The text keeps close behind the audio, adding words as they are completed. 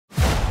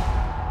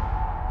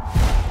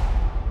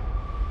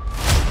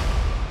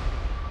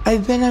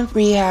I've been in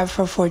rehab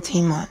for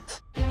 14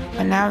 months.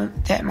 But now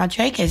that my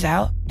trach is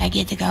out, I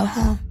get to go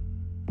home.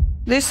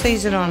 This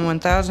season on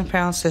 1,000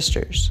 Pound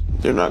Sisters.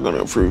 They're not gonna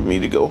approve me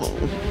to go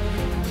home.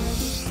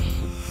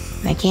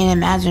 I can't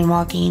imagine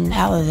walking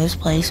out of this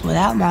place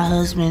without my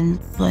husband,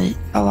 but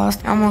I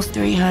lost almost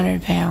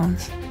 300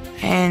 pounds.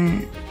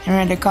 And I'm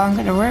ready to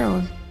conquer the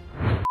world.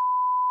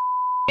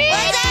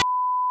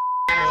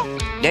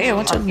 Damn,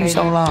 what took you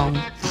so long?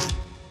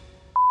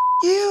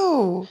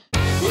 You!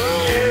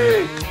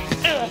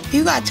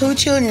 You got 2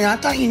 children. I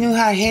thought you knew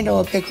how to handle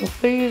a pickle.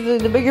 They're usually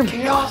the bigger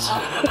pickles.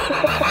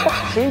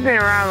 She's been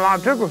around a lot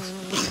of pickles.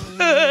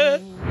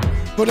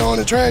 Put on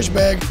a trash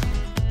bag.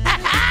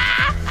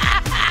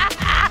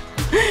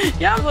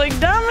 Y'all look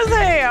dumb as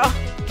hell.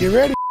 Get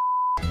ready.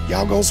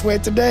 Y'all gonna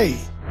sweat today.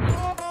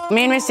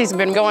 Me and Misty's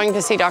been going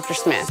to see Dr.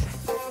 Smith.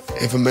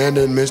 If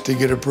Amanda and Misty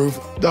get approved,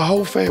 the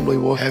whole family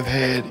will have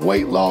had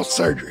weight loss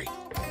surgery.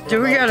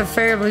 Do we got a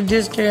family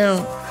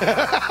discount?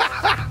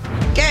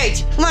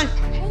 Gage, come on.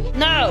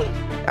 No.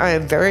 I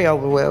am very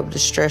overwhelmed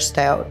and stressed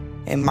out,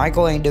 and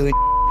Michael ain't doing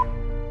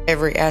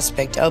every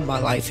aspect of my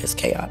life is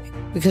chaotic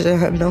because I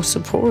have no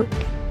support.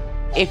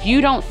 If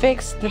you don't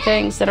fix the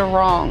things that are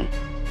wrong,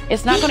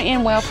 it's not going to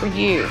end well for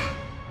you.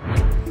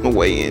 My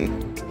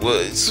weigh-in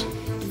was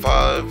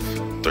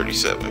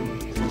 537.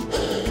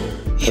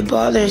 It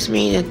bothers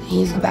me that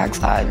he's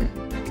backsliding.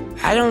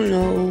 I don't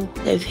know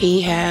if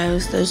he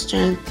has the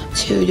strength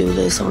to do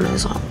this on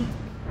his own.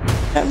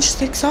 I'm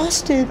just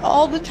exhausted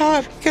all the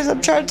time because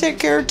I'm trying to take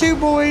care of 2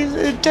 boys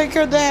and take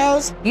care of the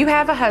house. You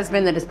have a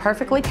husband that is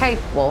perfectly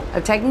capable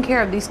of taking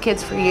care of these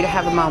kids for you to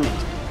have a moment.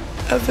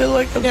 I feel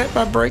like I'm at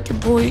my breaking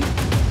point.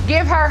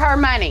 Give her her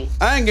money.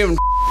 I ain't giving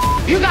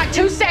You got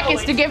 2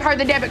 seconds to give her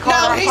the debit card.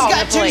 No, or I'm he's calling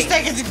got the 2 police.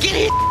 seconds to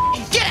get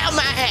out of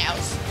my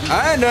house.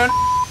 I ain't done.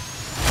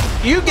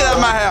 You get out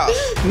of my house.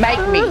 Make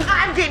me.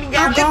 I'm getting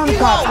I'm out. going,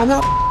 Pop. I'm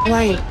not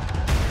right.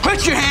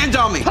 Put your hands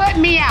on me. Put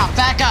me out.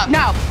 Back up.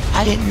 No.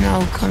 I didn't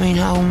know coming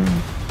home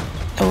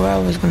the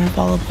world was gonna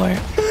fall apart.